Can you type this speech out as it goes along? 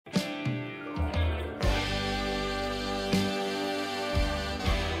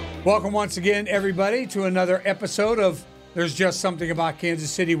Welcome once again, everybody, to another episode of There's Just Something About Kansas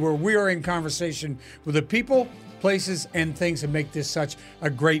City, where we are in conversation with the people, places, and things that make this such a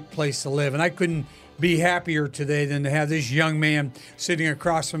great place to live. And I couldn't be happier today than to have this young man sitting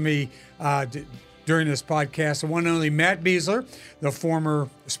across from me during this podcast, the one and only Matt Besler, the former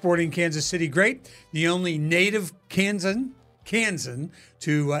Sporting Kansas City great, the only native Kansan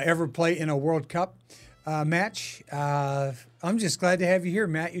to ever play in a World Cup match. I'm just glad to have you here,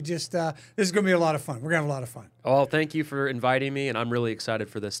 Matt. This is going to be a lot of fun. We're going to have a lot of fun. Well, thank you for inviting me, and I'm really excited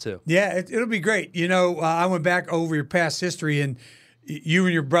for this too. Yeah, it'll be great. You know, I went back over your past history, and you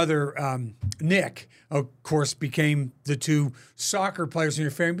and your brother, Nick, of course, became the two soccer players in your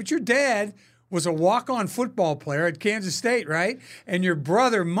family. But your dad was a walk-on football player at Kansas State, right? And your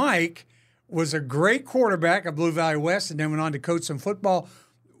brother, Mike, was a great quarterback at Blue Valley West and then went on to coach some football.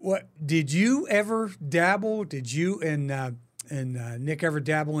 What did you ever dabble? Did you and Nick ever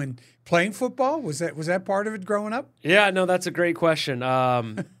dabble in playing football? Was that part of it growing up? Yeah, no, that's a great question.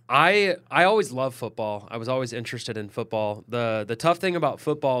 I always loved football. I was always interested in football. The tough thing about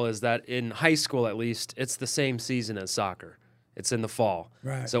football is that in high school, at least, it's the same season as soccer. It's in the fall.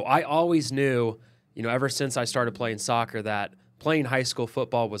 Right. So I always knew, ever since I started playing soccer, that playing high school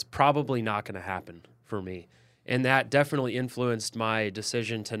football was probably not going to happen for me. And that definitely influenced my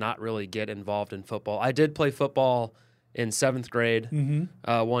decision to not really get involved in football. I did play football in 7th grade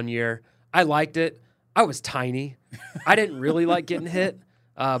 1 year. I liked it. I was tiny. I didn't really like getting hit,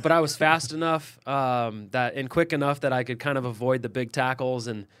 but I was fast enough and quick enough that I could kind of avoid the big tackles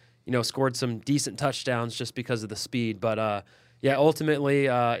and, scored some decent touchdowns just because of the speed. But, ultimately,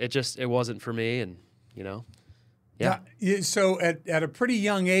 it wasn't for me. And, yeah. So at a pretty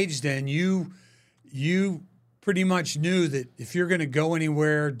young age then, you pretty much knew that if you're going to go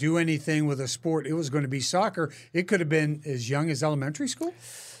anywhere, do anything with a sport, it was going to be soccer. It could have been as young as elementary school?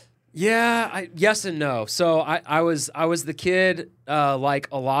 Yeah, yes and no. So I was the kid, like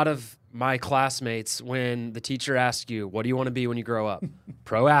a lot of my classmates, when the teacher asked you, what do you want to be when you grow up?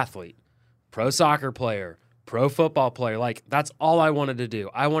 Pro athlete, pro soccer player, pro football player. Like, that's all I wanted to do.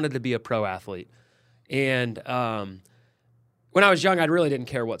 I wanted to be a pro athlete. And when I was young, I really didn't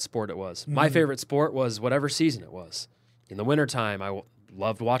care what sport it was. My favorite sport was whatever season it was. In the wintertime, I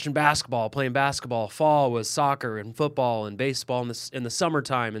loved watching basketball, playing basketball. Fall was soccer and football and baseball in the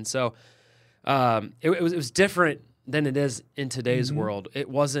summertime. And so it was different than it is in today's world. It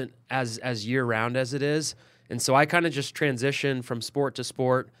wasn't as year-round as it is. And so I kind of just transitioned from sport to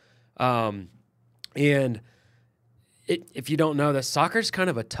sport. And if you don't know this, soccer's kind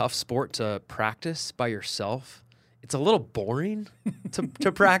of a tough sport to practice by yourself. It's a little boring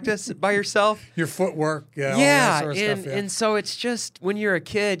to practice by yourself. Your footwork, all that sort of stuff. Yeah. And so it's just when you're a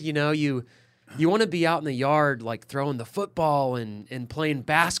kid, you want to be out in the yard, like throwing the football and playing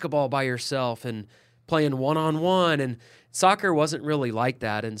basketball by yourself and playing one-on-one. And soccer wasn't really like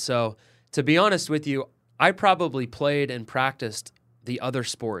that. And so, to be honest with you, I probably played and practiced the other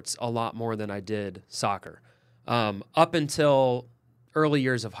sports a lot more than I did soccer up until early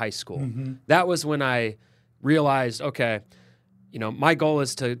years of high school. That was when I realized, okay, my goal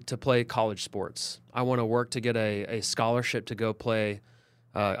is to play college sports. I want to work to get a scholarship to go play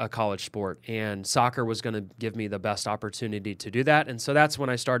a college sport, and soccer was going to give me the best opportunity to do that. And so that's when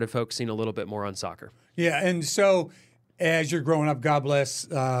I started focusing a little bit more on soccer. Yeah, and so as you're growing up, God bless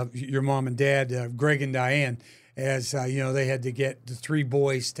your mom and dad, Greg and Diane, as they had to get the three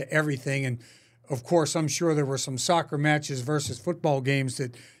boys to everything. And of course, I'm sure there were some soccer matches versus football games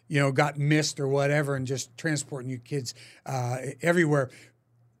that got missed or whatever, and just transporting you kids everywhere.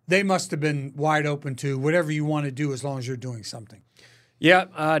 They must have been wide open to whatever you want to do as long as you're doing something.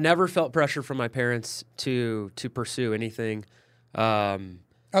 Yeah, never felt pressure from my parents to pursue anything. Other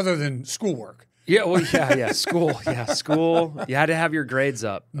than schoolwork. Yeah, well, school. Yeah, school. You had to have your grades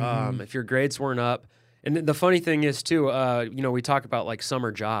up. If your grades weren't up. And the funny thing is, too, we talk about, like,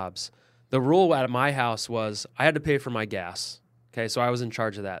 summer jobs. The rule at my house was I had to pay for my gas. Okay, so I was in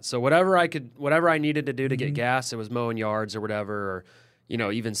charge of that. So whatever I needed to do to get gas, it was mowing yards or whatever, or,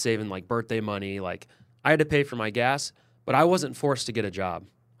 even saving like birthday money. Like, I had to pay for my gas, but I wasn't forced to get a job.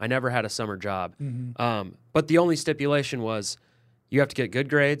 I never had a summer job. But the only stipulation was you have to get good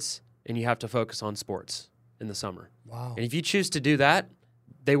grades and you have to focus on sports in the summer. Wow. And if you choose to do that,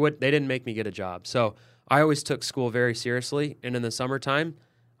 they didn't make me get a job. So I always took school very seriously. And in the summertime,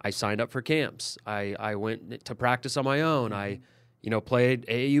 I signed up for camps. I went to practice on my own. I played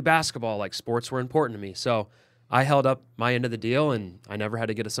AAU basketball. Like, sports were important to me. So I held up my end of the deal, and I never had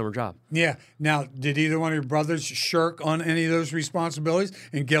to get a summer job. Yeah. Now, did either one of your brothers shirk on any of those responsibilities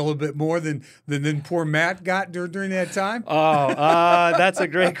and get a little bit more than poor Matt got during that time? That's a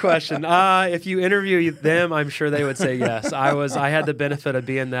great question. If you interview them, I'm sure they would say yes. I had the benefit of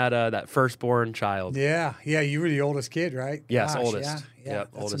being that firstborn child. Yeah. You were the oldest kid, right? Yes, Gosh, oldest. Yeah.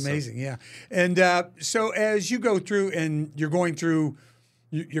 Yep, That's oldest amazing. Son. Yeah. And so as you go through and you're going through,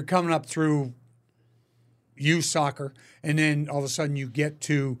 you're coming up through youth soccer, and then all of a sudden you get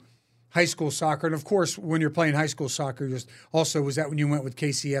to high school soccer. And of course, when you're playing high school soccer, was that when you went with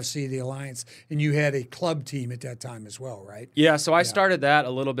KCFC, the Alliance, and you had a club team at that time as well, right? Yeah, so I started that a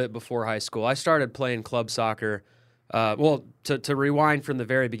little bit before high school. I started playing club soccer. To rewind from the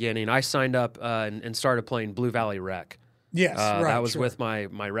very beginning, I signed up and started playing Blue Valley Rec. Yes, right. That was with my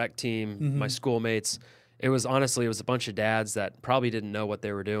rec team, my schoolmates. It was a bunch of dads that probably didn't know what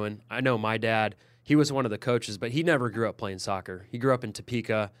they were doing. I know my dad, he was one of the coaches, but he never grew up playing soccer. He grew up in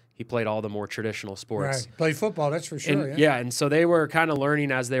Topeka. He played all the more traditional sports. Right. Played football, that's for sure. And so they were kind of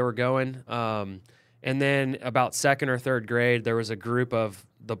learning as they were going. And then about second or third grade, there was a group of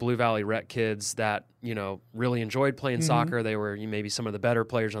the Blue Valley Rec kids that, really enjoyed playing soccer. They were maybe some of the better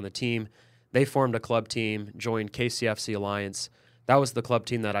players on the team. They formed a club team, joined KCFC Alliance. That was the club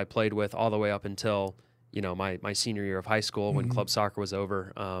team that I played with all the way up until my senior year of high school when club soccer was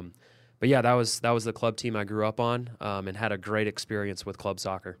over. But yeah, that was the club team I grew up on and had a great experience with club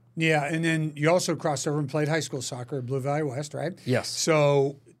soccer. Yeah, and then you also crossed over and played high school soccer at Blue Valley West, right? Yes.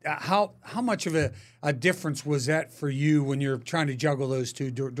 So how much of a difference was that for you when you're trying to juggle those two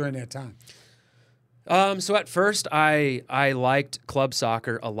during that time? So at first, I liked club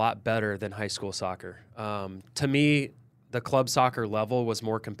soccer a lot better than high school soccer. To me, the club soccer level was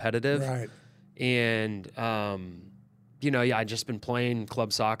more competitive. Right. And I'd just been playing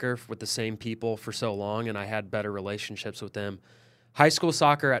club soccer with the same people for so long, and I had better relationships with them. High school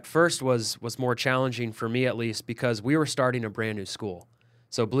soccer at first was more challenging for me, at least, because we were starting a brand new school.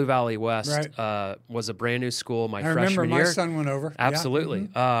 So Blue Valley West was a brand new school my freshman year. I remember my son went over. Absolutely.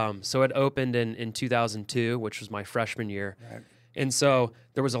 Yeah. So it opened in 2002, which was my freshman year. Right. And so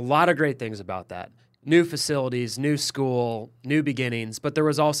there was a lot of great things about that. New facilities, new school, new beginnings, but there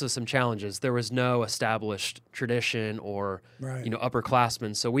was also some challenges. There was no established tradition or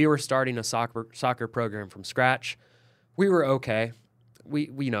upperclassmen. So we were starting a soccer program from scratch. We were okay. We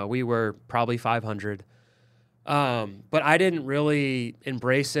were probably 500. But I didn't really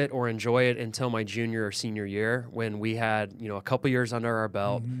embrace it or enjoy it until my junior or senior year when we had a couple years under our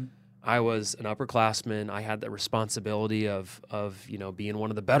belt. Mm-hmm. I was an upperclassman. I had the responsibility of being one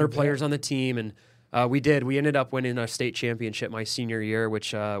of the better players on the team, and we ended up winning a state championship my senior year,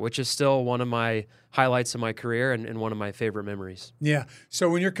 which is still one of my highlights of my career and one of my favorite memories. Yeah. So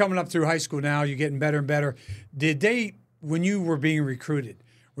when you're coming up through high school now, you're getting better and better. When you were being recruited,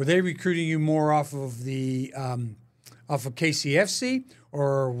 were they recruiting you more off of KCFC,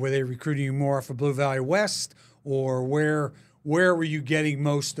 or were they recruiting you more off of Blue Valley West, or where were you getting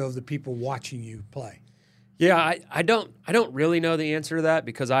most of the people watching you play? Yeah, I don't really know the answer to that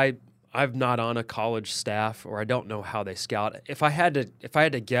because I'm not on a college staff, or I don't know how they scout. If I had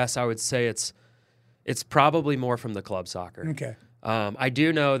to guess, I would say it's probably more from the club soccer. Okay. I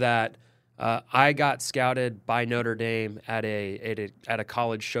do know that I got scouted by Notre Dame at a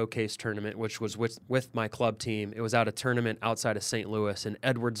college showcase tournament, which was with my club team. It was at a tournament outside of St. Louis in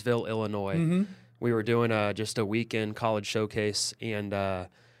Edwardsville, Illinois. Mm-hmm. We were doing just a weekend college showcase, and the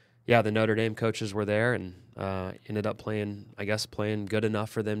Notre Dame coaches were there, and ended up playing good enough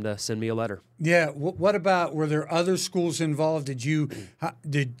for them to send me a letter. Yeah. What about, were there other schools involved? Was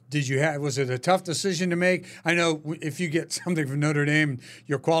it a tough decision to make? I know if you get something from Notre Dame,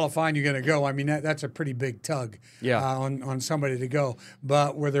 you're qualifying, you're going to go. I mean, that's a pretty big tug on somebody to go.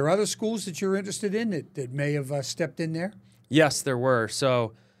 But were there other schools that you're interested in that may have stepped in there? Yes, there were.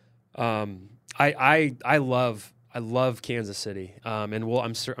 So I love Kansas City, and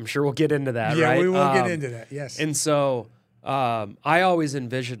I'm sure we'll get into that. Yeah, right? We will get into that. Yes. And so I always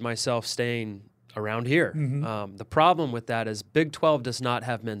envisioned myself staying around here. Mm-hmm. The problem with that is Big 12 does not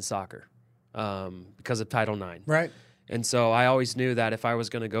have men's soccer because of Title IX. Right. And so I always knew that if I was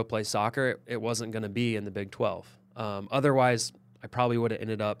going to go play soccer, it wasn't going to be in the Big 12. Otherwise, I probably would have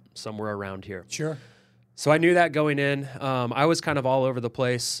ended up somewhere around here. Sure. So I knew that going in. I was kind of all over the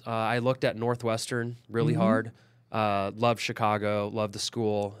place. I looked at Northwestern really hard. Loved Chicago, loved the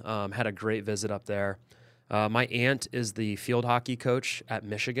school, had a great visit up there. My aunt is the field hockey coach at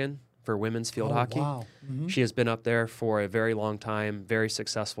Michigan for women's field hockey. Wow. Mm-hmm. She has been up there for a very long time, very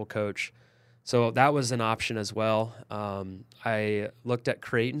successful coach. So that was an option as well. I looked at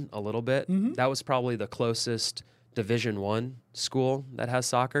Creighton a little bit. That was probably the closest Division I school that has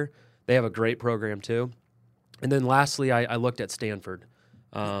soccer. They have a great program too. And then lastly, I looked at Stanford.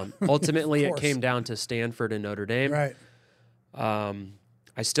 Ultimately, it came down to Stanford and Notre Dame. Right.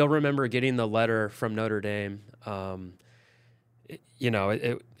 I still remember getting the letter from Notre Dame. To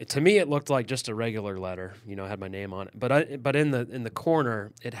me, it looked like just a regular letter. It had my name on it. But in the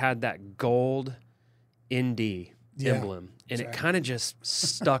corner, it had that gold ND emblem, and it kind of just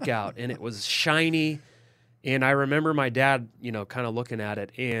stuck out, and it was shiny. And I remember my dad, kind of looking at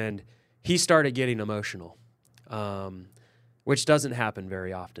it, and he started getting emotional, which doesn't happen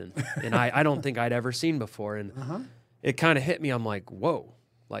very often, and I don't think I'd ever seen before. And it kind of hit me. I'm like, whoa,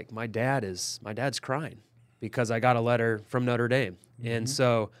 like my dad's crying because I got a letter from Notre Dame. And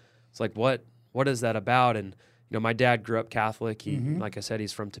so it's like, what is that about? And, my dad grew up Catholic. He, like I said,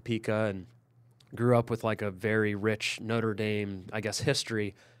 he's from Topeka and grew up with like a very rich Notre Dame, I guess,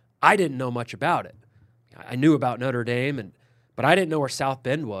 history. I didn't know much about it. I knew about Notre Dame, but I didn't know where South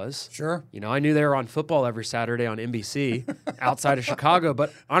Bend was. Sure. I knew they were on football every Saturday on NBC outside of Chicago,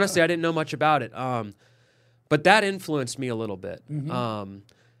 but honestly, I didn't know much about it. But that influenced me a little bit.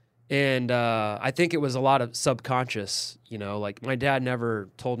 And I think it was a lot of subconscious, like my dad never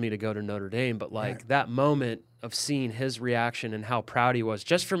told me to go to Notre Dame, but like that moment of seeing his reaction and how proud he was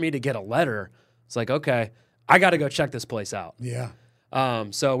just for me to get a letter, it's like, okay, I got to go check this place out. Yeah.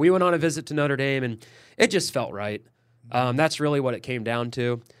 So we went on a visit to Notre Dame, and it just felt right. That's really what it came down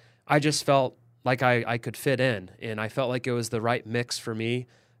to. I just felt like I could fit in, and I felt like it was the right mix for me.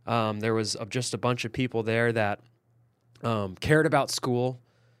 There was just a bunch of people there that cared about school,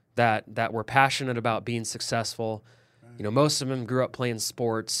 that were passionate about being successful. Most of them grew up playing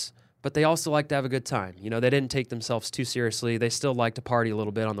sports, but they also like to have a good time. They didn't take themselves too seriously. They still like to party a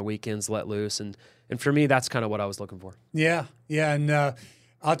little bit on the weekends, let loose. And for me, that's kind of what I was looking for. Yeah. And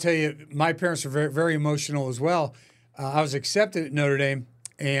I'll tell you, my parents were very, very emotional as well. I was accepted at Notre Dame,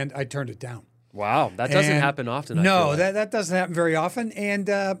 and I turned it down. Wow, that doesn't happen often. No, that doesn't happen very often. And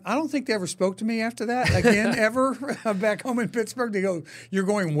I don't think they ever spoke to me after that again, ever, back home in Pittsburgh. They go, "You're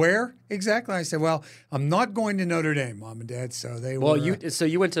going where exactly?" I said, "Well, I'm not going to Notre Dame, Mom and Dad." So they were. Well,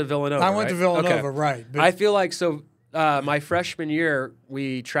 you went to Villanova. I went to Villanova, okay. right. But I feel like my freshman year,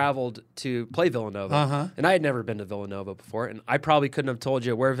 we traveled to play Villanova, and I had never been to Villanova before, and I probably couldn't have told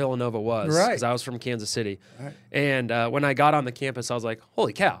you where Villanova was because I was from Kansas City. Right. And when I got on the campus, I was like,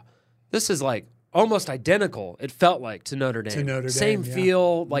 "Holy cow, this is like almost identical." It felt like to Notre Dame. Same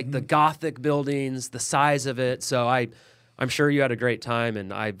feel, like the Gothic buildings, the size of it. So I'm sure you had a great time,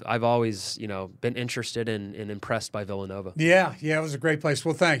 and I've always been interested in and impressed by Villanova. Yeah, it was a great place.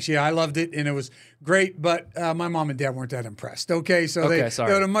 Well, thanks. Yeah, I loved it, and it was great. But my mom and dad weren't that impressed. They would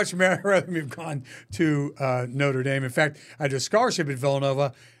have much rather me have gone to Notre Dame. In fact, I had a scholarship at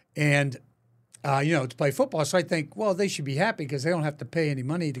Villanova, and to play football. So I think, well, they should be happy because they don't have to pay any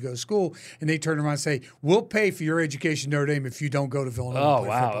money to go to school. And they turn around and say, "We'll pay for your education at Notre Dame if you don't go to Villanova." Oh,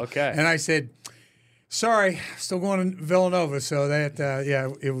 wow. Football. Okay. And I said, "Sorry, still going to Villanova." So that,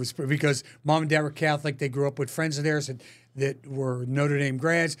 it was because Mom and Dad were Catholic. They grew up with friends of theirs that were Notre Dame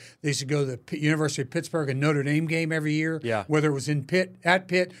grads. They used to go to the University of Pittsburgh, a Notre Dame game every year, whether it was at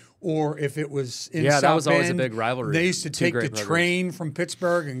Pitt, or if it was in South Bend. Yeah, that was always a big rivalry. They used to take the train from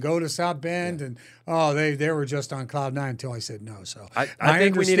Pittsburgh and go to South Bend, and they were just on cloud nine until I said no. So I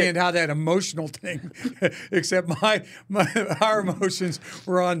think understand how that emotional thing, except our emotions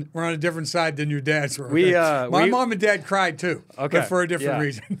were on a different side than your dad's were. My mom and dad cried too, but for a different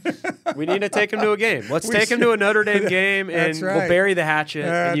reason. We need to take him to a game. Let's take him to a Notre Dame game, and we'll bury the hatchet,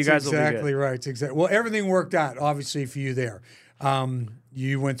 and you guys will be good. Exactly right. Exactly. Well, everything worked out, obviously, for you there.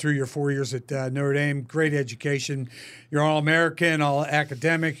 You went through your 4 years at Notre Dame, great education. You're All-American,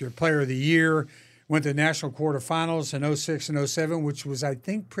 All-Academic, you're Player of the Year. Went to the national quarterfinals in 06 and 07, which was, I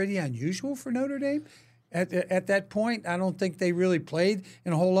think, pretty unusual for Notre Dame at that point. I don't think they really played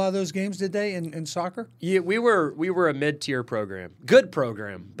in a whole lot of those games, did they, in soccer? Yeah, we were a mid-tier program. Good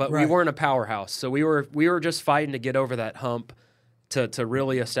program, but we weren't a powerhouse. So we were just fighting to get over that hump to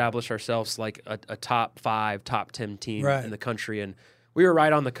really establish ourselves like a top 5, top 10 team in the country. And we were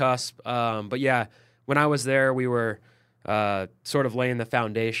right on the cusp. But yeah, when I was there, we were sort of laying the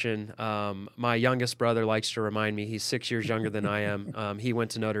foundation. My youngest brother likes to remind me, he's 6 years younger than I am. He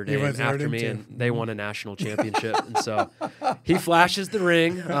went to Notre Dame after me, and they won a national championship. And so he flashes the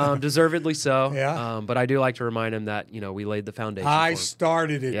ring, deservedly so. Yeah. But I do like to remind him that, we laid the foundation for him.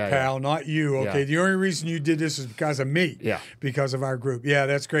 Started it, pal, not you. Okay. Yeah. The only reason you did this is because of me. Yeah. Because of our group. Yeah,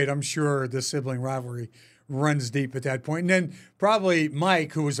 that's great. I'm sure the sibling rivalry runs deep at that point. And then probably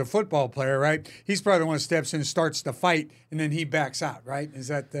Mike, who was a football player, right? He's probably the one who steps in and starts the fight, and then he backs out, right? Is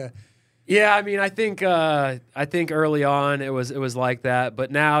that the... Yeah, I mean, I think early on it was like that,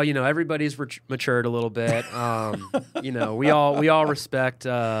 but now everybody's matured a little bit. We all respect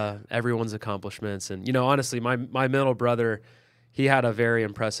everyone's accomplishments, and honestly, my middle brother, he had a very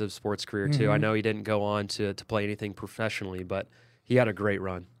impressive sports career too. I know he didn't go on to play anything professionally, but he had a great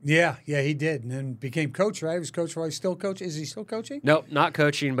run. Yeah, he did, and then became coach, right? He was coach while he's still coaching. Is he still coaching? Nope, not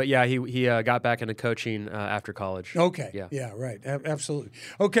coaching, but yeah, he got back into coaching after college. Okay, yeah, right, absolutely.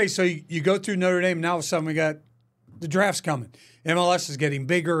 Okay, so you go through Notre Dame. Now all of a sudden we got the draft's coming. MLS is getting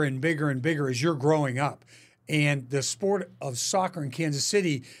bigger and bigger and bigger as you're growing up, and the sport of soccer in Kansas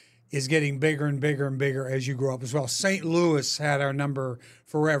City is getting bigger and bigger and bigger as you grow up as well. St. Louis had our number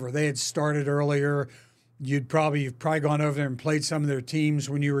forever. They had started earlier. You've probably gone over there and played some of their teams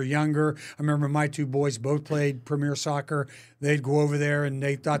when you were younger. I remember my two boys both played Premier Soccer. They'd go over there and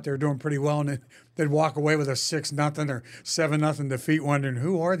they thought they were doing pretty well, and then they'd walk away with a 6-0 or 7-0 defeat, wondering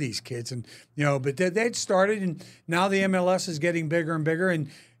who are these kids? And but they'd started, and now the MLS is getting bigger and bigger, and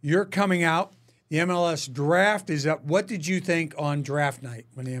you're coming out. The MLS draft is up. What did you think on draft night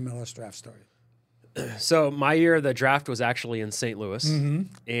when the MLS draft started? So my year, the draft was actually in St. Louis,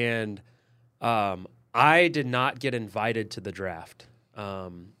 and I did not get invited to the draft.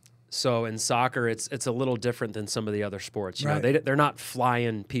 So in soccer, it's a little different than some of the other sports. You know, they're not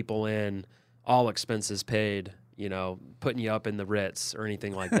flying people in, all expenses paid, putting you up in the Ritz or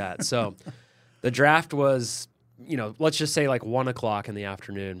anything like that. So the draft was, let's just say like 1 o'clock in the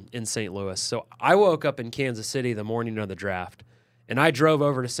afternoon in St. Louis. So I woke up in Kansas City the morning of the draft, and I drove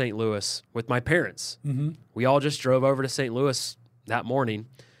over to St. Louis with my parents. We all just drove over to St. Louis that morning.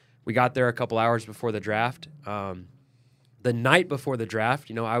 We got there a couple hours before the draft. The night before the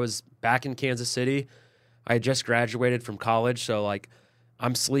draft, I was back in Kansas City. I had just graduated from college, so like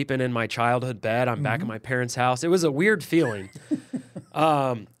I'm sleeping in my childhood bed. I'm back at my parents' house. It was a weird feeling.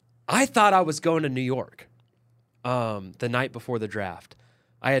 I thought I was going to New York the night before the draft.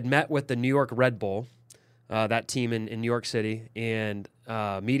 I had met with the New York Red Bull, that team in New York City, and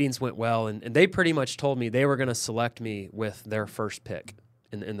meetings went well, and they pretty much told me they were going to select me with their first pick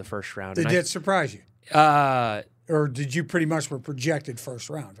in the first round. Did that surprise you? Or did you pretty much were projected first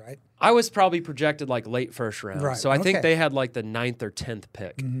round, right? I was probably projected like late first round. Right. So I think they had like the 9th or 10th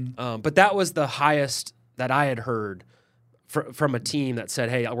pick. But that was the highest that I had heard from a team that said,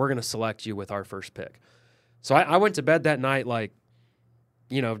 hey, we're going to select you with our first pick. So I went to bed that night like,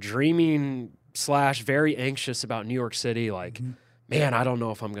 dreaming / very anxious about New York City. Like, man, I don't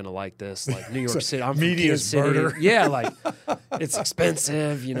know if I'm going to like this. Like New York City, I'm from Kansas City. Yeah, like it's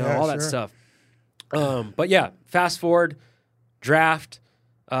expensive, all that stuff. But yeah, fast forward, draft,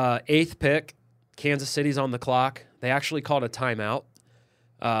 8th pick, Kansas City's on the clock. They actually called a timeout,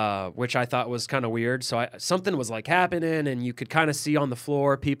 which I thought was kind of weird. So something was like happening, and you could kind of see on the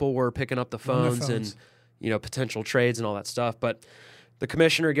floor people were picking up the phones and potential trades and all that stuff. But the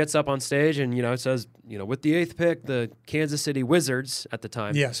commissioner gets up on stage and says, with the 8th pick, the Kansas City Wizards at the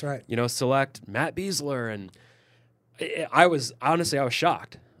time, yes, right, select Matt Besler, and I was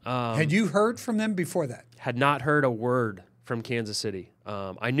shocked. Had you heard from them before that? Had not heard a word from Kansas City.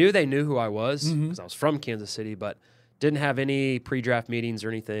 I knew they knew who I was because I was from Kansas City, but didn't have any pre-draft meetings or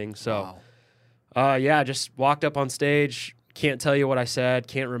anything. So, just walked up on stage. Can't tell you what I said.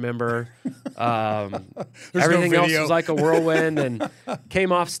 Can't remember. Everything else was like a whirlwind, and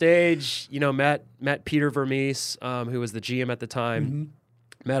came off stage. Met Peter Vermees, who was the GM at the time.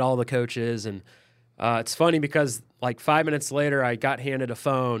 Met all the coaches, and it's funny because like 5 minutes later, I got handed a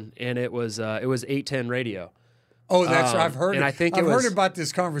phone, and it was 810 radio. Oh, that's I've heard. And I think I've heard about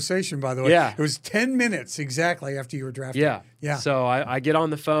this conversation, by the way. Yeah, it was 10 minutes exactly after you were drafted. Yeah. So I get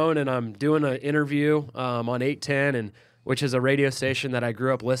on the phone, and I'm doing an interview on 810, and which is a radio station that I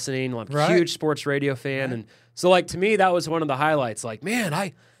grew up listening. I'm a huge sports radio fan, and so like to me that was one of the highlights. Like, man,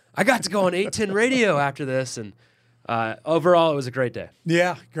 I got to go on 810 radio after this, and overall it was a great day.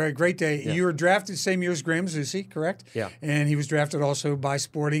 Yeah, great day. Yeah. You were drafted same year as Graham Zusi, correct? Yeah, and he was drafted also by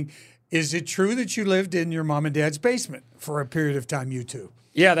Sporting. Is it true that you lived in your mom and dad's basement for a period of time? You two?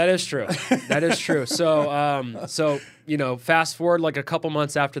 Yeah, that is true. That is true. So fast forward like a couple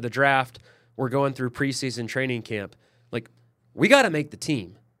months after the draft, we're going through preseason training camp. Like, we got to make the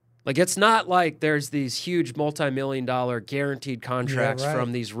team. Like, it's not like there's these huge multi-million-dollar guaranteed contracts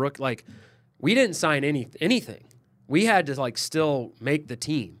from these Like, we didn't sign anything. We had to like still make the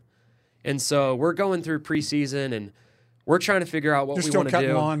team, and so we're going through preseason and we're trying to figure out what we want to do. Still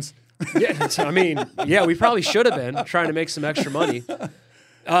cutting lawns. Yeah, we probably should have been trying to make some extra money.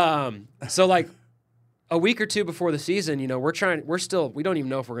 So like a week or two before the season, we don't even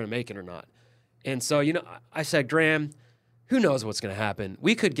know if we're going to make it or not. And so, I said, Graham, who knows what's going to happen?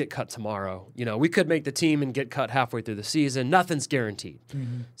 We could get cut tomorrow. We could make the team and get cut halfway through the season. Nothing's guaranteed.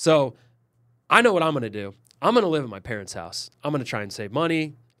 Mm-hmm. So I know what I'm going to do. I'm going to live at my parents' house. I'm going to try and save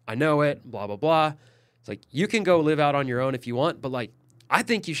money. I know it, blah, blah, blah. It's like, you can go live out on your own if you want, but I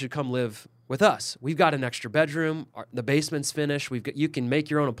think you should come live with us. We've got an extra bedroom. The basement's finished. You can make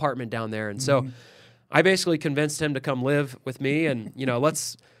your own apartment down there. And so I basically convinced him to come live with me, and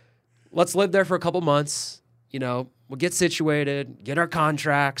let's live there for a couple months. We'll get situated, get our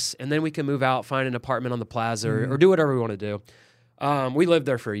contracts, and then we can move out, find an apartment on the plaza, or do whatever we want to do. We lived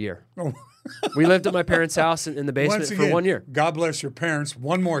there for a year. Oh. We lived at my parents' house in the basement for 1 year. God bless your parents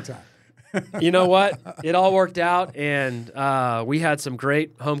one more time. You know what? It all worked out, and we had some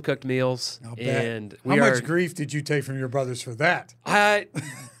great home-cooked meals. And How much grief did you take from your brothers for that?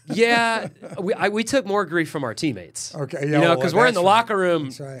 We took more grief from our teammates. Okay, because we're in the locker room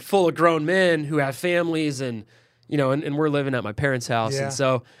full of grown men who have families, and and we're living at my parents' house, and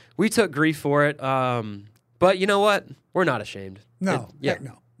so we took grief for it. But you know what? We're not ashamed. No. Yeah.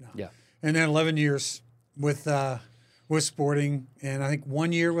 And then 11 years with Sporting, and I think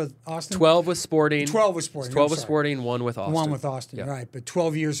 1 year with Austin. 12 with Sporting. 12 with Sporting. 12 with Sporting, 1 with Austin. 1 with Austin, right. But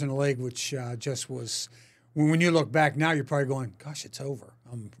 12 years in the league, which just was, when you look back now, you're probably going, gosh, it's over.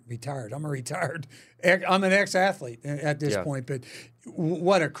 I'm retired. I'm an ex-athlete at this point, but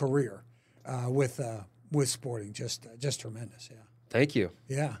what a career with Sporting. Just tremendous, yeah. Thank you.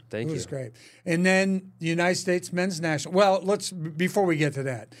 Yeah, Thank you. It was great. And then the United States men's national. Well, before we get to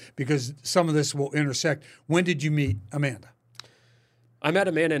that, because some of this will intersect. When did you meet Amanda? I met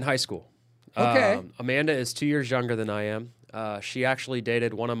Amanda in high school. Okay. Amanda is 2 years younger than I am. She actually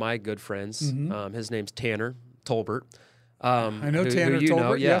dated one of my good friends. Mm-hmm. His name's Tanner Tolbert. I know Tanner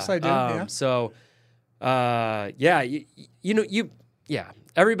Tolbert. Yeah. Yes, I do. So,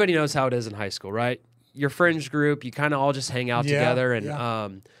 everybody knows how it is in high school, right? Your friends group, you kind of all just hang out together.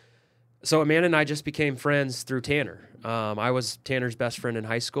 And so Amanda and I just became friends through Tanner. I was Tanner's best friend in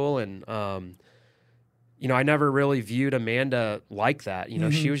high school, and I never really viewed Amanda like that.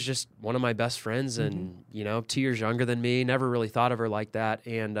 She was just one of my best friends, and 2 years younger than me. Never really thought of her like that.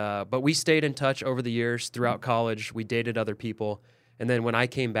 And but we stayed in touch over the years throughout college. We dated other people, and then when I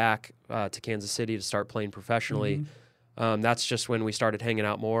came back to Kansas City to start playing professionally, that's just when we started hanging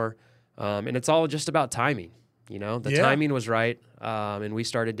out more. And it's all just about timing. The timing was right, and we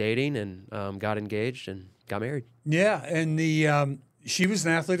started dating and got engaged and got married. Yeah, and she was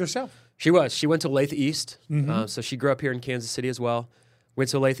an athlete herself. She was. She went to Olathe East, so she grew up here in Kansas City as well. Went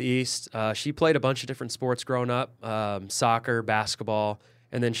to Olathe East. She played a bunch of different sports growing up, soccer, basketball,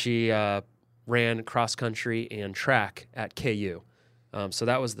 and then she ran cross country and track at KU. So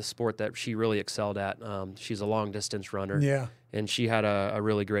that was the sport that she really excelled at. She's a long-distance runner. Yeah. And she had a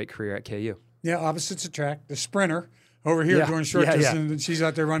really great career at KU. Yeah, opposites attract. The sprinter over here doing short distance, and she's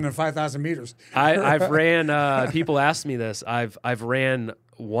out there running 5,000 meters. I've ran, people ask me this, I've ran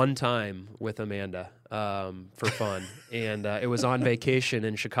one time with Amanda for fun, and it was on vacation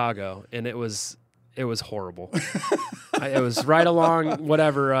in Chicago, and it was horrible. It was right along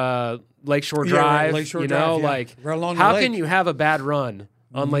Lakeshore Drive. Lakeshore Drive, right along the how lake. can you have a bad run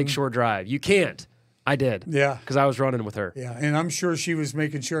on Lakeshore Drive? You can't. I did. Yeah. Because I was running with her. Yeah, and I'm sure she was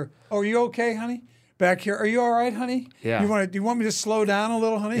making sure, are you okay, honey? Back here, are you all right, honey? Yeah. Do you want me to slow down a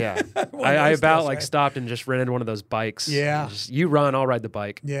little, honey? Yeah. I stopped and just rented one of those bikes. Yeah. You run, I'll ride the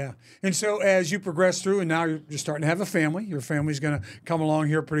bike. Yeah. And so as you progress through, and now you're starting to have a family, your family's going to come along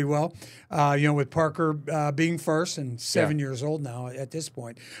here pretty well, with Parker being first and 7 years old now at this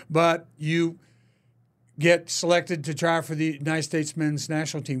point. But you get selected to try for the United States men's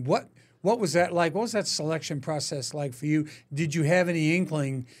national team. What was that like? What was that selection process like for you? Did you have any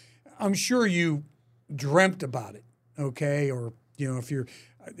inkling? I'm sure you dreamt about it, okay? Or,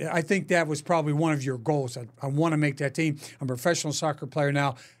 I think that was probably one of your goals. I want to make that team. I'm a professional soccer player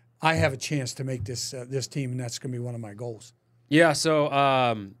now. I have a chance to make this team, and that's going to be one of my goals. Yeah, so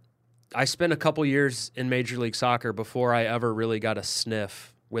I spent a couple years in Major League Soccer before I ever really got a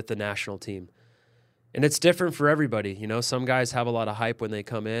sniff with the national team. And it's different for everybody. Some guys have a lot of hype when they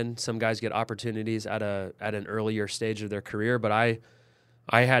come in. Some guys get opportunities at an earlier stage of their career. But I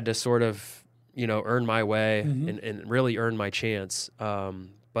had to sort of, earn my way and really earn my chance.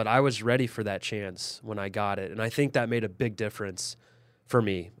 But I was ready for that chance when I got it. And I think that made a big difference for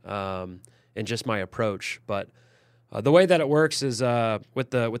me and just my approach. But the way that it works is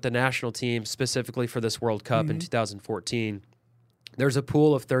with the national team, specifically for this World Cup in 2014, there's a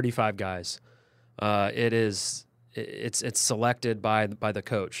pool of 35 guys. It's selected by the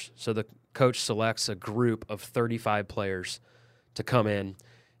coach. So the coach selects a group of 35 players to come in.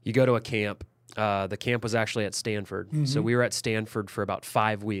 You go to a camp. The camp was actually at Stanford. Mm-hmm. So we were at Stanford for about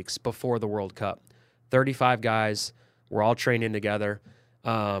 5 weeks before the World Cup. 35 guys. We're all training together.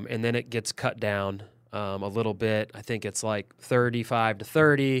 And then it gets cut down a little bit. I think it's like 35 to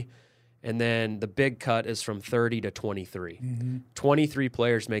 30. And then the big cut is from 30 to 23. Mm-hmm. 23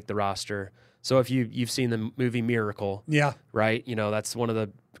 players make the roster. So if you've seen the movie Miracle, yeah, right? You know, that's one of the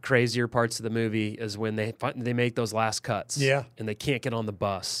crazier parts of the movie is when they make those last cuts, yeah, and they can't get on the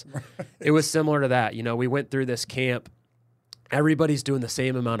bus. It was similar to that. You know, we went through this camp. Everybody's doing the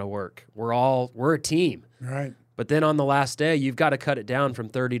same amount of work. We're a team, right? But then on the last day, you've got to cut it down from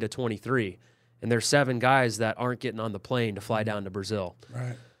 30 to 23, and there's 7 guys that aren't getting on the plane to fly down to Brazil,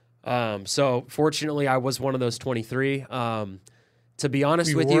 right? So fortunately, I was one of those 23. To be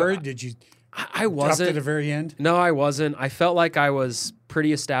honest with worried? you, Did you? I wasn't at the very end. No, I wasn't. I felt like I was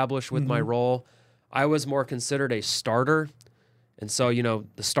pretty established with Mm-hmm. my role. I was more considered a starter, and so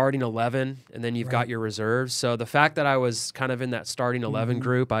the starting 11, and then you've got your reserves. So the fact that I was kind of in that starting 11 Mm-hmm.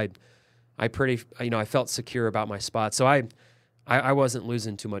 group, I felt secure about my spot. So I wasn't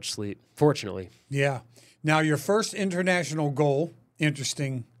losing too much sleep, fortunately. Yeah. Now your first international goal.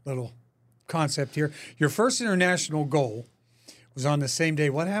 Interesting little concept here. Your first international goal was on the same day.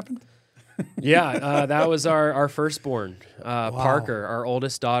 What happened? Yeah, that was our firstborn, Parker, our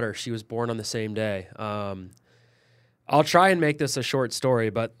oldest daughter. She was born on the same day. I'll try and make this a short story,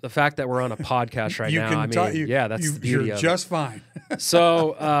 but the fact that we're on a podcast right now, that's the beauty you're of just fine.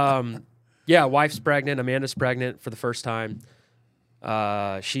 So, wife's pregnant. Amanda's pregnant for the first time.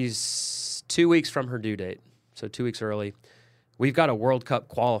 She's 2 weeks from her due date, so 2 weeks early. We've got a World Cup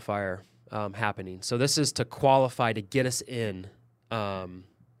qualifier happening. So this is to qualify to get us in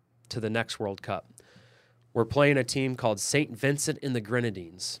to the next World Cup. We're playing a team called St. Vincent and the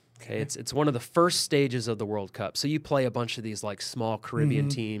Grenadines. Okay, it's one of the first stages of the World Cup. So you play a bunch of these like small Caribbean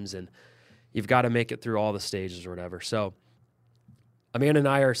teams, and you've got to make it through all the stages or whatever. So Amanda and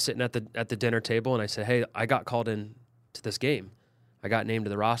I are sitting at the dinner table, and I said, "Hey, I got called in to this game. I got named to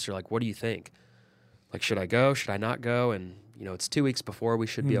the roster. Like, what do you think? Like, should I go? Should I not go?" And it's 2 weeks before. We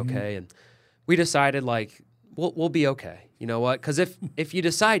should be okay. And we decided like we'll be okay. You know what? Because if you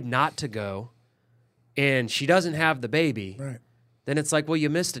decide not to go, and she doesn't have the baby, Right. then it's like, well, you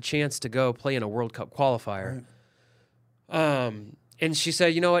missed a chance to go play in a World Cup qualifier. Right. And she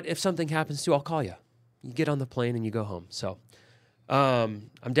said, you know what? If something happens to you, I'll call you. You get on the plane and you go home. So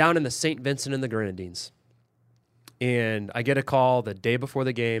I'm down in the St. Vincent and the Grenadines, and I get a call the day before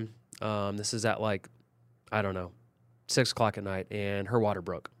the game. This is at 6 o'clock at night, and her water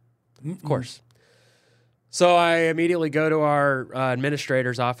broke, of course. So I immediately go to our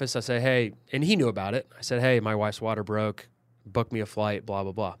administrator's office. I say, hey, and he knew about it. I said, hey, my wife's water broke. Book me a flight, blah,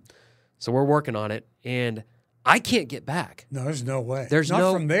 blah, blah. So we're working on it, and I can't get back. No, there's no way. There's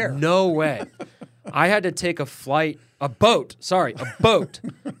not from there. No way. I had to take a boat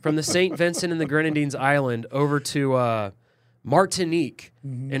from the St. Vincent and the Grenadines island over to Martinique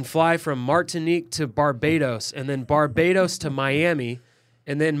and fly from Martinique to Barbados, and then Barbados to Miami,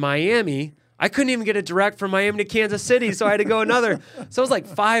 and then Miami. I couldn't even get a direct from Miami to Kansas City, so I had to go another. So it was like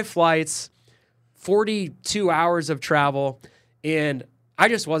 5 flights, 42 hours of travel, and I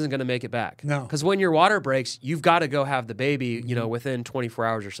just wasn't going to make it back. No. Because when your water breaks, you've got to go have the baby, within 24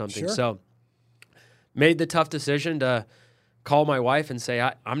 hours or something. Sure. So made the tough decision to call my wife and say,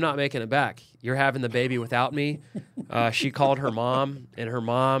 I'm not making it back. You're having the baby without me. She called her mom, and her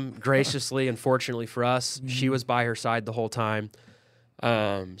mom, graciously and fortunately for us, she was by her side the whole time.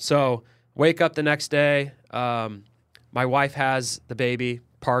 So wake up the next day. My wife has the baby,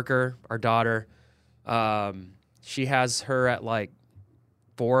 Parker, our daughter. She has her at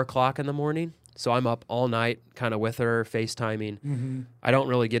 4 o'clock in the morning. So I'm up all night kind of with her, FaceTiming. I don't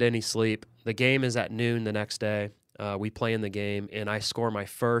really get any sleep. The game is at noon the next day. We play in the game, and I score my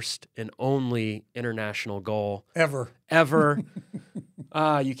first and only international goal. Ever.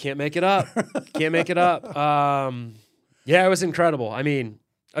 You can't make it up. Yeah, it was incredible. I mean,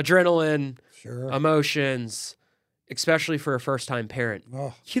 adrenaline, emotions, especially for a first-time parent.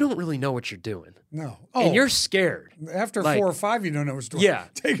 Oh. You don't really know what you're doing. No. And you're scared. After 4 or 5, you don't know what's doing. Yeah.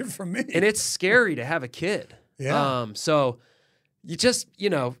 Take it from me. And it's scary to have a kid. Yeah. So you just,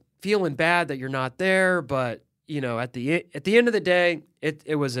 feeling bad that you're not there, but, at the end of the day,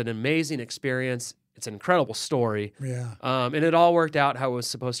 it was an amazing experience. It's an incredible story. Yeah. And it all worked out how it was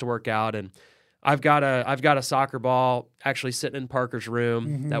supposed to work out. And I've got a soccer ball actually sitting in Parker's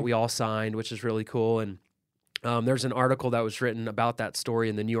room that we all signed, which is really cool. And there's an article that was written about that story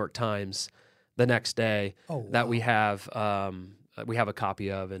in the New York Times the next day that we have we have a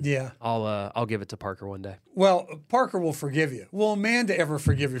copy of, and Yeah. I'll give it to Parker one day. Well, Parker will forgive you. Will Amanda ever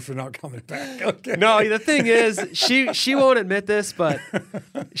forgive you for not coming back? Okay. No, the thing is, she won't admit this, but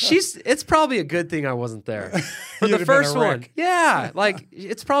it's probably a good thing I wasn't there for You'd the have first been a one. wreck. Yeah, like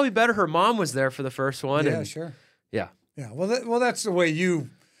it's probably better her mom was there for the first one. Yeah, and, sure. Yeah. Yeah. Well, that's the way you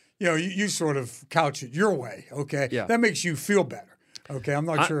sort of couch it your way. Okay. Yeah. That makes you feel better. Okay. I'm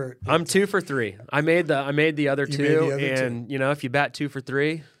not sure. I'm 2 for 3. I made the other made two, the other and if you bat 2 for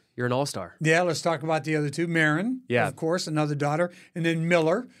 3, you're an all-star. Yeah. Let's talk about the other two. Marin, Yeah. of course, another daughter, and then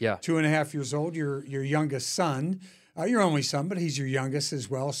Miller, Yeah. 2.5 years old. Your youngest son, your only son, but he's your youngest as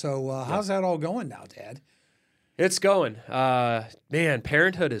well. So how's that all going now, Dad? It's going. Man,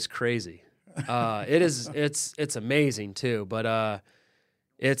 parenthood is crazy. It is. It's amazing too, but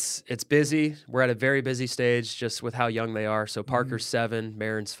it's busy. We're at a very busy stage just with how young they are. So Parker's 7,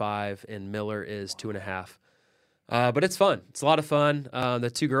 Marin's 5, and Miller is 2.5. But it's fun. It's a lot of fun.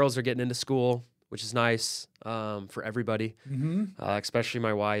 The 2 girls are getting into school, which is nice for everybody, especially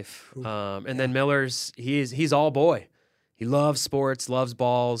my wife. And then Miller's he's all boy. He loves sports, loves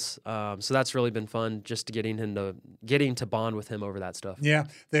balls. So that's really been fun just to getting to bond with him over that stuff. Yeah.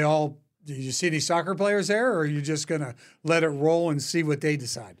 Did you see any soccer players there, or are you just going to let it roll and see what they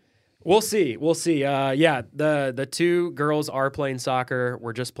decide? We'll see. Yeah, the 2 girls are playing soccer.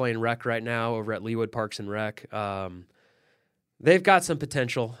 We're just playing rec right now over at Leawood Parks and Rec. They've got some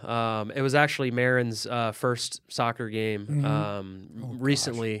potential. It was actually Marin's first soccer game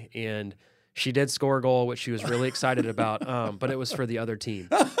recently, and she did score a goal, which she was really excited about, but it was for the other team.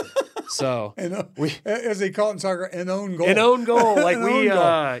 So as they call it in soccer, an own goal. An own goal. Like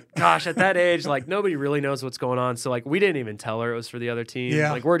goal. Gosh, at that age, like nobody really knows what's going on. So like we didn't even tell her it was for the other team.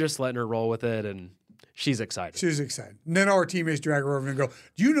 Yeah. Like we're just letting her roll with it, and she's excited. She's excited. And then our teammates drag her over and go,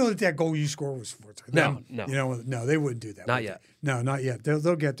 "Do you know that goal you scored was for them?" No. No, they wouldn't do that. Not yet. No, not yet.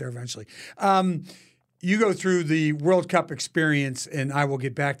 They'll get there eventually. You go through the World Cup experience, and I will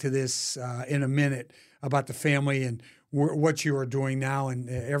get back to this in a minute about the family and what you are doing now and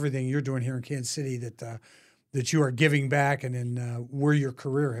everything you're doing here in Kansas City that you are giving back, and then where your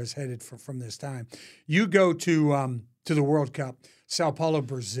career has headed from this time. You go to the World Cup, Sao Paulo,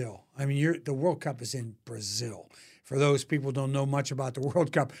 Brazil. I mean, the World Cup is in Brazil. For those people who don't know much about the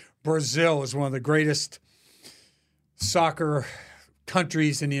World Cup, Brazil is one of the greatest soccer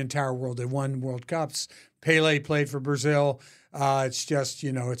countries in the entire world. They won World Cups. Pele played for Brazil. It's just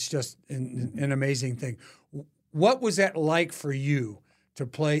an amazing thing. What was that like for you to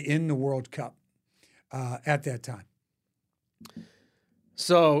play in the World Cup at that time?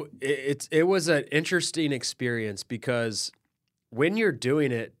 So it was an interesting experience because when you're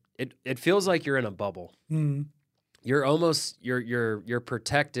doing it, it feels like you're in a bubble. Mm-hmm. You're almost you're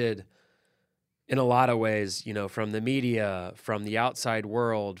protected in a lot of ways, from the media, from the outside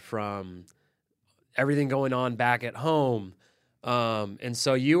world, from everything going on back at home, and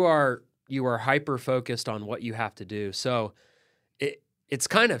so you are hyper focused on what you have to do. So it's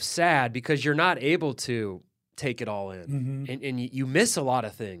kind of sad because you're not able to take it all in, and you miss a lot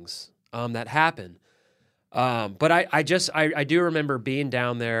of things that happen. But I do remember being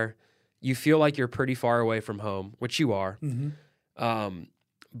down there. You feel like you're pretty far away from home, which you are,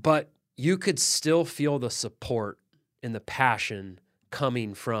 but you could still feel the support and the passion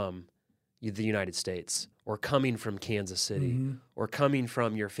coming from the United States, or coming from Kansas City, or coming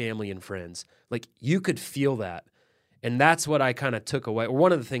from your family and friends. Like, you could feel that. And that's what I kind of took away. Or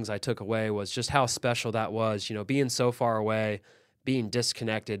one of the things I took away was just how special that was, being so far away, being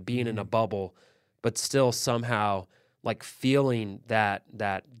disconnected, being in a bubble, but still somehow like feeling that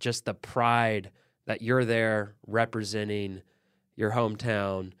just the pride that you're there representing your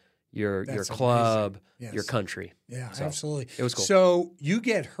hometown, your club, Yes. your country. Yeah, So, absolutely. it was cool. So you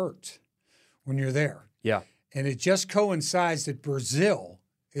get hurt when you're there. Yeah. And it just coincides that Brazil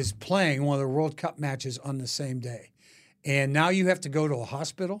is playing one of the World Cup matches on the same day. And now you have to go to a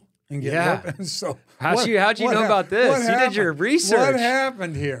hospital and get work. So How'd you know about this? You did your research. What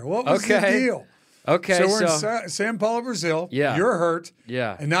happened here? What was the deal? Okay, so we're in Sao Paulo, Brazil. Yeah. You're hurt.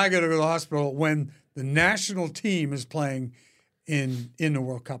 Yeah. And now I got to go to the hospital when the national team is playing in the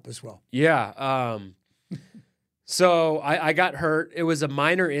World Cup as well. Yeah. So I got hurt. It was a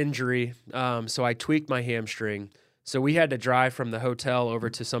minor injury. So I tweaked my hamstring. So we had to drive from the hotel over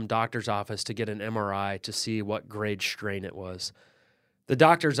to some doctor's office to get an MRI to see what grade strain it was. The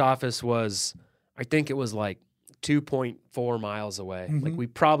doctor's office was, I think it was like 2.4 miles away. Like, we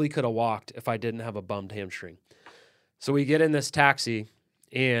probably could have walked if I didn't have a bummed hamstring. So we get in this taxi,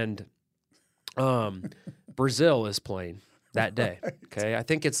 and Brazil is playing that day. Okay, I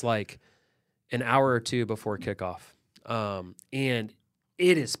think it's like an hour or two before kickoff. and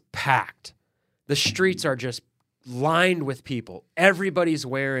it is packed. The streets are just lined with people. Everybody's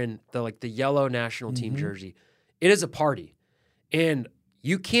wearing the yellow national team jersey. It is a party, and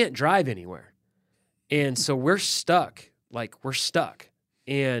you can't drive anywhere. And so we're stuck.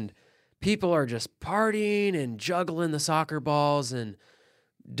 And people are just partying and juggling the soccer balls and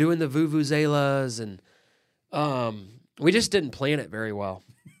doing the vuvuzelas. And we just didn't plan it very well.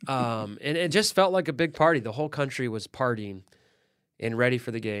 And it just felt like a big party. The whole country was partying and ready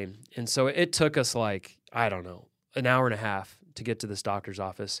for the game. And so it took us an hour and a half to get to this doctor's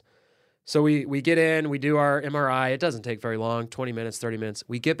office. So we get in, we do our MRI. It doesn't take very long, 20 minutes, 30 minutes.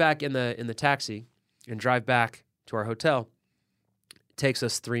 We get back in the taxi and drive back to our hotel. It takes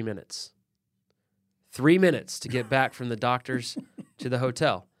us 3 minutes. 3 minutes to get back from the doctor's to the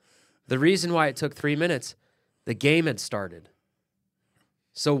hotel. The reason why it took 3 minutes, the game had started.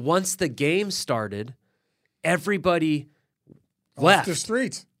 So once the game started, everybody left.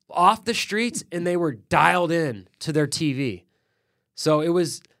 Off the streets, and they were dialed in to their TV. So it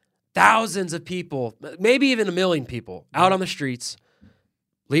was thousands of people, maybe even 1 million people out on the streets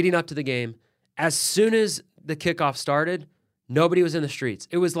leading up to the game. As soon as the kickoff started, nobody was in the streets.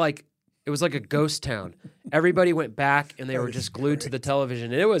 It was like a ghost town. Everybody went back, and they were just glued to the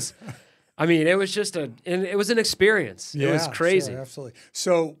television. And it was just it was an experience. Yeah, it was crazy. Sure, absolutely.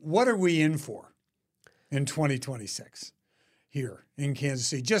 So what are we in for in 2026 here in Kansas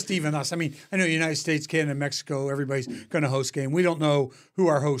City? Just even us. I mean, I know United States, Canada, Mexico, everybody's going to host game. We don't know who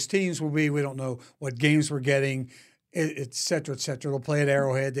our host teams will be. We don't know what games we're getting, et cetera, et cetera. They'll play at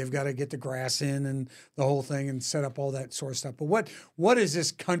Arrowhead. They've got to get the grass in and the whole thing and set up all that sort of stuff. But what is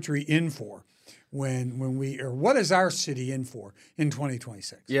this country in for what is our city in for in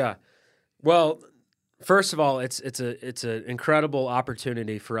 2026? Yeah. Well, first of all, it's an incredible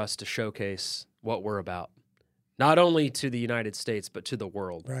opportunity for us to showcase what we're about, not only to the United States but to the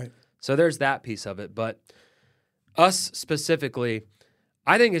world. Right. So there's that piece of it. But us specifically,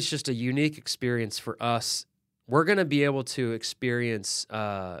 I think it's just a unique experience for us. We're going to be able to experience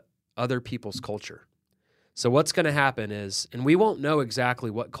other people's culture. So what's going to happen is, and we won't know exactly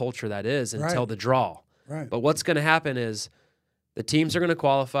what culture that is until the draw. Right. But what's going to happen is the teams are going to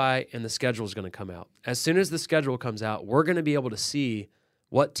qualify and the schedule is going to come out. As soon as the schedule comes out, we're going to be able to see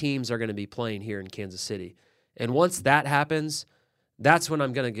what teams are going to be playing here in Kansas City. And once that happens, that's when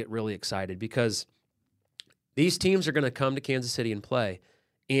I'm going to get really excited, because these teams are going to come to Kansas City and play,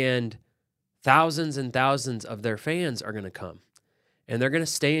 and thousands and thousands of their fans are going to come, and they're going to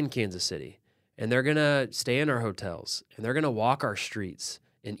stay in Kansas City, and they're going to stay in our hotels, and they're going to walk our streets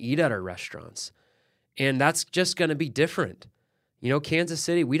and eat at our restaurants. And that's just going to be different. You know, Kansas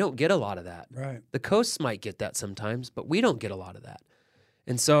City, we don't get a lot of that. Right. The coasts might get that sometimes, but we don't get a lot of that.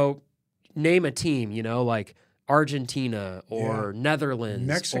 And so name a team, like Argentina or Netherlands.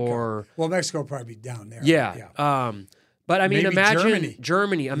 Mexico. Mexico will probably be down there. Yeah. But I mean, maybe imagine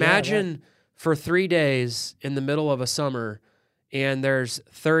Germany. Imagine for 3 days in the middle of a summer, and there's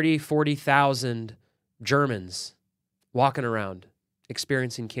 30,000, 40,000 Germans walking around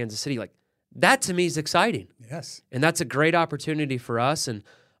experiencing Kansas City. Like, that to me is exciting. Yes. And that's a great opportunity for us. And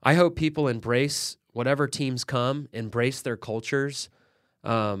I hope people embrace whatever teams come, embrace their cultures,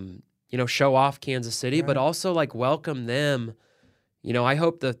 show off Kansas City, but also welcome them. I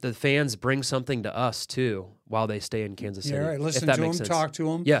hope that the fans bring something to us too while they stay in Kansas City. Yeah, right. Listen to them, talk to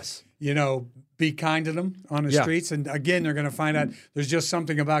them. Yes. Be kind to them on the streets. And again, they're going to find out there's just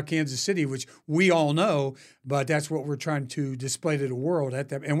something about Kansas City, which we all know, but that's what we're trying to display to the world at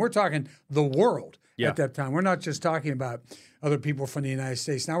that. And we're talking the world at that time. We're not just talking about other people from the United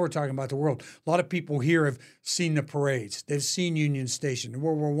States. Now we're talking about the world. A lot of people here have seen the parades. They've seen Union Station, the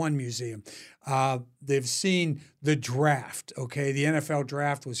World War I Museum. They've seen the draft, okay? The NFL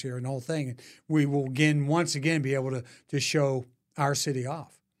draft was here and the whole thing. And we will, once again, be able to show our city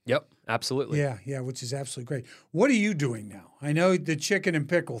off. Yep, absolutely. Yeah, which is absolutely great. What are you doing now? I know the chicken and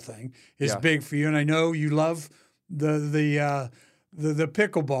pickle thing is big for you, and I know you love the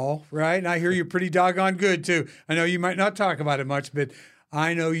pickleball, right? And I hear you're pretty doggone good too. I know you might not talk about it much, but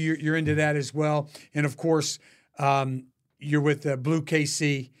I know you're into that as well. And of course, you're with Blue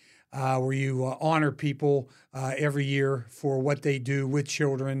KC, where you honor people every year for what they do with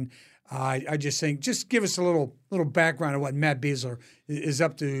children. I just think, just give us a little background of what Matt Besler is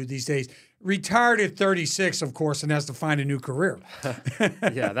up to these days. Retired at 36, of course, and has to find a new career.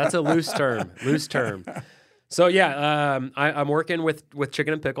 Yeah, that's a loose term. So I'm working with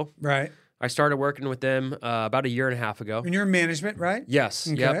Chicken and Pickle. Right. I started working with them about 1.5 years ago. And you're in management, right?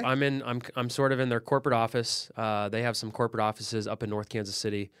 Yes. Okay. Yep. I'm sort of in their corporate office. They have some corporate offices up in North Kansas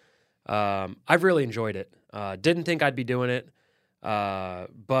City. I've really enjoyed it. Didn't think I'd be doing it,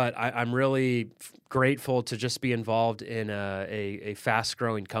 but I'm really grateful to just be involved in a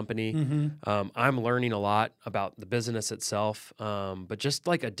fast-growing company. I'm learning a lot about the business itself, but just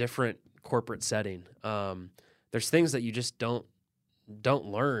like a different corporate setting. There's things that you just don't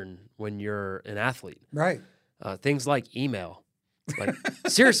learn when you're an athlete. Right. Things like email. Like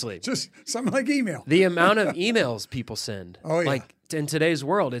seriously, Just something like email. the amount of emails people send. Oh, yeah. Like in today's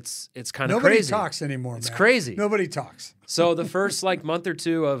world, it's kind of Nobody crazy. talks anymore, It's man. crazy. Nobody talks. So the first like month or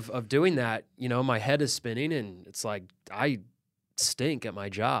two of doing that, my head is spinning and it's like I stink at my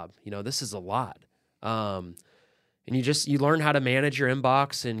job. This is a lot. And you learn how to manage your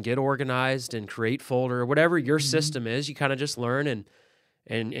inbox and get organized and create folder, whatever your system is. You kind of just learn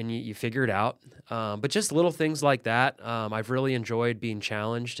and you figure it out. But just little things like that. I've really enjoyed being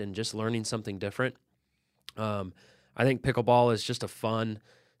challenged and just learning something different. I think pickleball is just a fun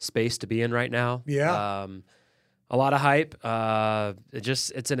space to be in right now. Yeah. A lot of hype.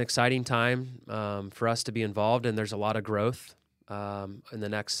 It's an exciting time for us to be involved, and there's a lot of growth in the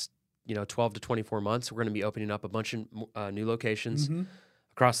next 12 to 24 months. We're going to be opening up a bunch of new locations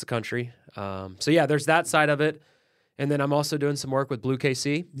across the country. So yeah, there's that side of it. And then I'm also doing some work with Blue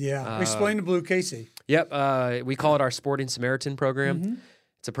KC. Yeah. Explain to Blue KC. Yep. We call it our Sporting Samaritan program.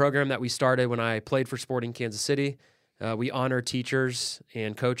 It's a program that we started when I played for Sporting Kansas City. We honor teachers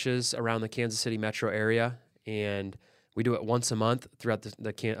and coaches around the Kansas City metro area, and we do it once a month throughout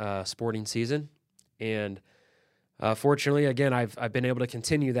the sporting season. And fortunately, again, I've been able to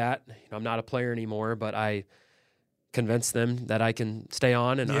continue that. I'm not a player anymore, but I convinced them that I can stay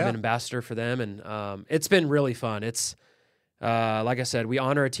on, and I'm an ambassador for them. And it's been really fun. It's like I said, we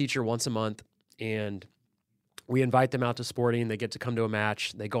honor a teacher once a month, and we invite them out to sporting. They get to come to a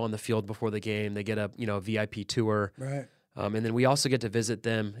match. They go on the field before the game. They get a VIP tour. Right. And then we also get to visit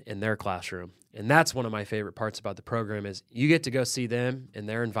them in their classroom. And that's one of my favorite parts about the program is you get to go see them in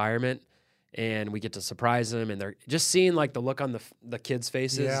their environment, and we get to surprise them. And they're just seeing like the look on the kids'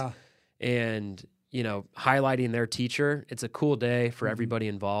 faces and, highlighting their teacher. It's a cool day for everybody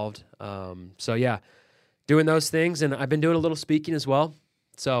involved. So yeah, doing those things. And I've been doing a little speaking as well.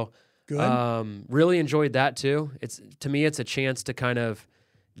 So Good. Really enjoyed that too. To me, it's a chance to kind of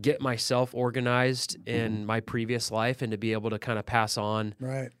get myself organized in my previous life and to be able to kind of pass on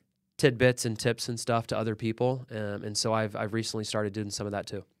tidbits and tips and stuff to other people. And so I've recently started doing some of that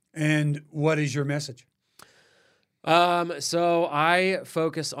too. And what is your message? So I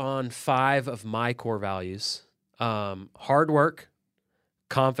focus on 5 of my core values: hard work,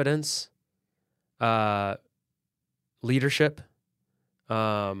 confidence, leadership,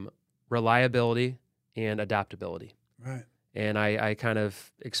 reliability, and adaptability. Right. And I kind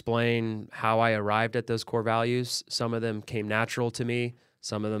of explain how I arrived at those core values. Some of them came natural to me.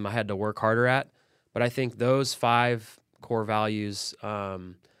 Some of them I had to work harder at. But I think those 5 core values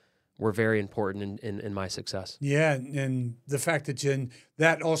were very important in my success. Yeah, and the fact that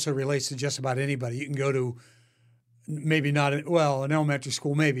that also relates to just about anybody. You can go to maybe not, an elementary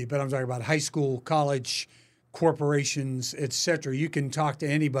school maybe, but I'm talking about high school, college, corporations, etc. You can talk to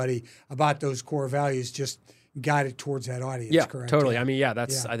anybody about those core values, just guided towards that audience. Yeah, correct? totally. I mean, I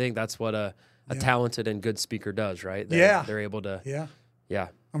think that's what a talented and good speaker does, right? They're able to. Yeah.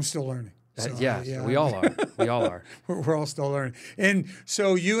 I'm still learning. So, we all are. We all are. We're all still learning. And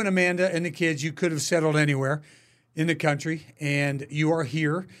so you and Amanda and the kids, you could have settled anywhere in the country, and you are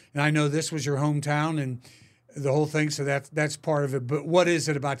here. And I know this was your hometown and the whole thing, so that's part of it. But what is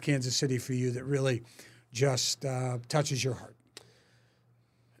it about Kansas City for you that really just touches your heart?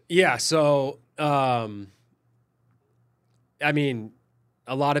 Yeah, so, I mean,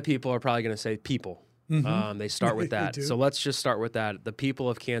 a lot of people are probably going to say people. They start with that. So let's just start with that. The people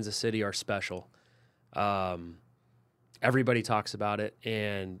of Kansas City are special. Everybody talks about it,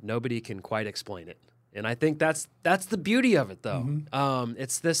 and nobody can quite explain it. And I think that's the beauty of it, though.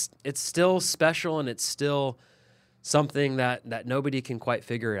 It's still special, and it's still something that nobody can quite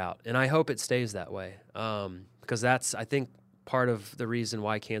figure out. And I hope it stays that way, because that's, I think, part of the reason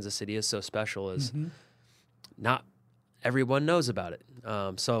why Kansas City is so special is not everyone knows about it.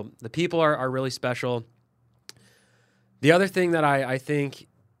 So the people are really special. The other thing that I think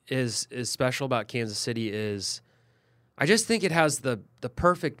is special about Kansas City is I just think it has the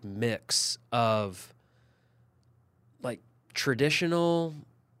perfect mix of like traditional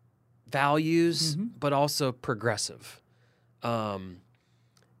values, but also progressive. And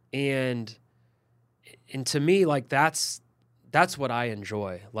to me, like that's what I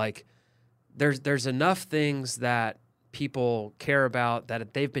enjoy. Like there's enough things that people care about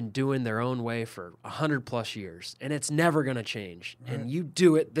that they've been doing their own way for 100+ years, and it's never going to change. Right. And you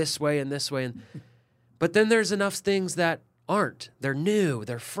do it this way and this way. But then there's enough things that aren't. They're new,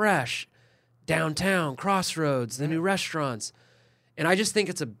 they're fresh. Downtown, Crossroads, the new restaurants. And I just think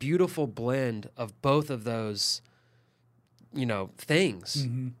it's a beautiful blend of both of those, things.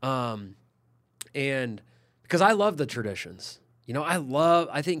 And because I love the traditions.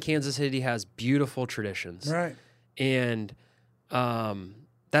 I think Kansas City has beautiful traditions. Right. And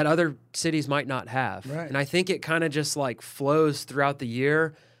that other cities might not have. Right. And I think it kind of just like flows throughout the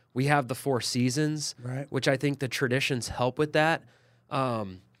year. We have the 4 seasons, right, which I think the traditions help with that.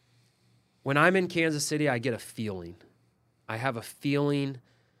 When I'm in Kansas City, I get a feeling. I have a feeling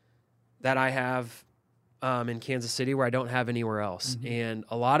that I have in Kansas City where I don't have anywhere else. And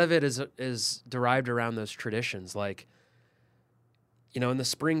a lot of it is derived around those traditions. Like, in the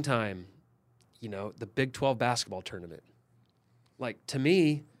springtime, the Big 12 basketball tournament. Like, to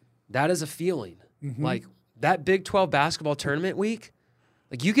me, that is a feeling. Like, that Big 12 basketball tournament week,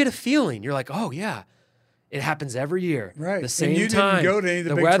 like, you get a feeling. You're like, oh, yeah. It happens every year. Right. The same and you time. Didn't go to any of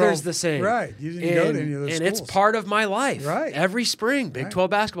the Big weather's 12. The same. Right. You didn't go to any of those And schools. it's part of my life. Right. Every spring, Big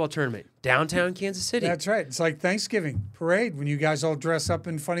 12 basketball tournament, downtown Kansas City. That's right. It's like Thanksgiving parade when you guys all dress up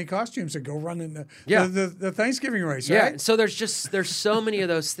in funny costumes and go run in the Thanksgiving race, right? Yeah. So there's so many of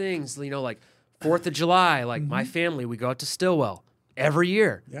those things, like 4th of July, like my family, we go out to Stillwell every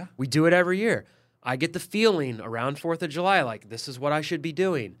year. Yeah. We do it every year. I get the feeling around 4th of July, like this is what I should be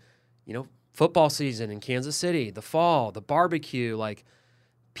doing. Football season in Kansas City, the fall, the barbecue, like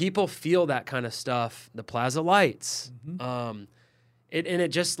people feel that kind of stuff, the Plaza Lights. It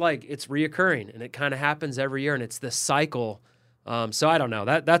just like it's reoccurring and it kind of happens every year and it's this cycle. So I don't know.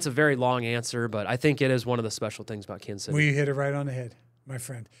 That's a very long answer, but I think it is one of the special things about Kansas City. Well, you hit it right on the head, my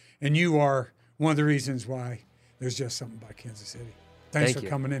friend. And you are one of the reasons why there's just something about Kansas City. Thanks for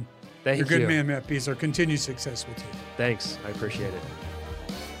coming in. Thank you. You're a good man, Matt Besler. Continued success with you. Thanks. I appreciate it.